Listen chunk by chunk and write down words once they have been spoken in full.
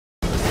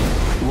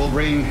will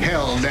bring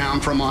hell down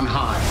from on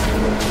high.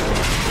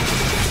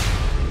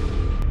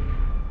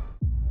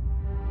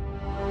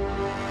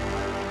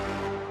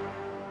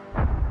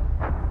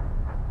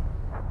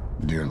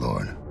 Dear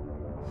Lord,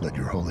 let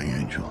your holy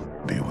angel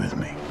be with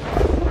me,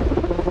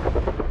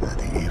 that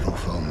the evil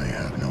foe may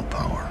have no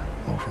power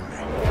over me.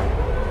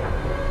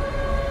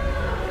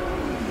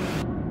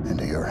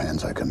 Into your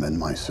hands I commend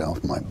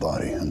myself, my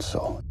body, and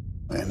soul.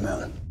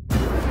 Amen.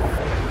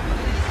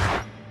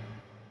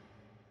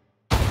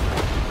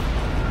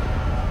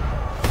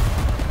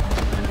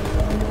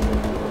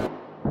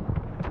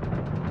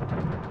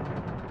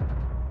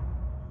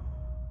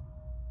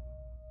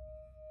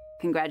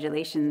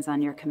 Congratulations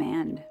on your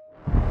command.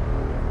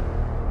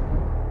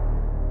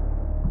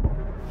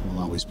 I'll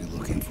always be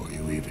looking for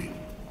you, Evie,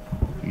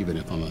 even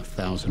if I'm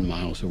 1,000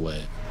 miles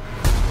away.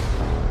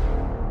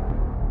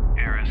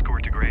 Air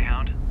escort to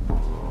Greyhound.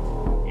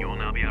 You will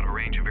now be out of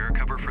range of air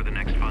cover for the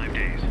next 5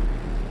 days.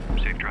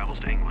 Safe travels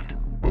to England.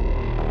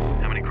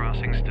 How many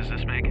crossings does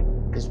this make?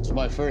 This was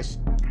my first.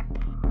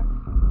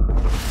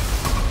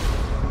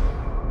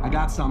 I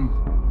got some.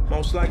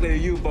 Most likely a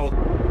U-boat.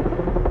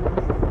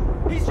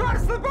 He's trying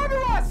to slip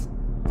under us!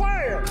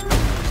 Fire!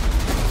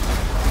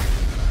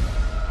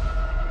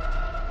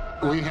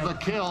 We have a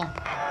kill.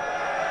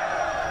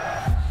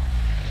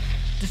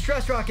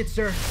 Distress rockets,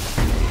 sir.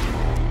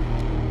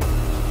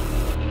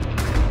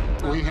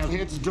 We have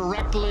hits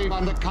directly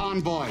on the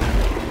convoy.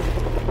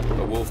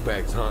 The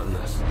Wolfpack's hunting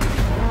us.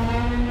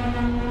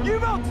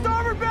 U-boat,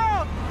 starboard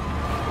bound!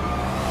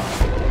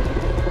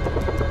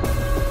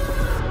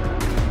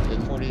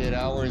 In 48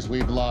 hours,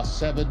 we've lost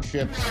 7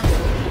 ships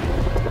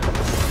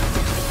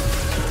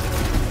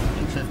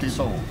and 50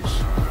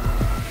 souls.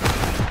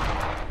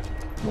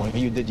 What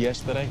you did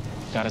yesterday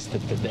got us to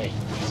today.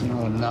 It's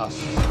not enough.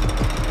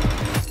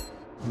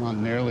 Not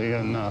nearly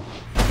enough.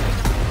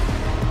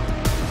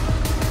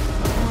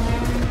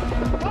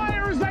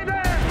 Fire, is they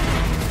there?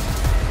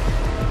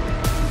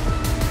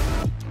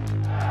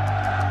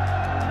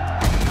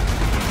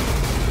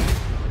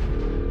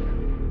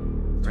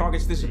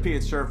 Target's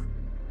disappeared, sir.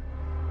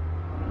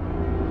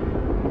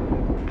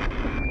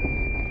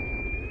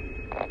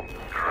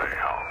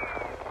 Greyhound,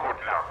 good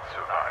luck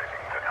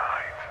surviving the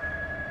night.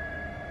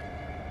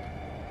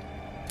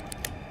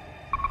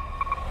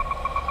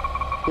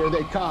 Here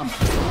they come.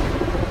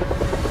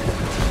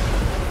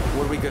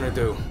 What are we gonna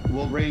do?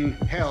 We'll bring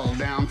hell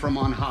down from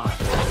on high.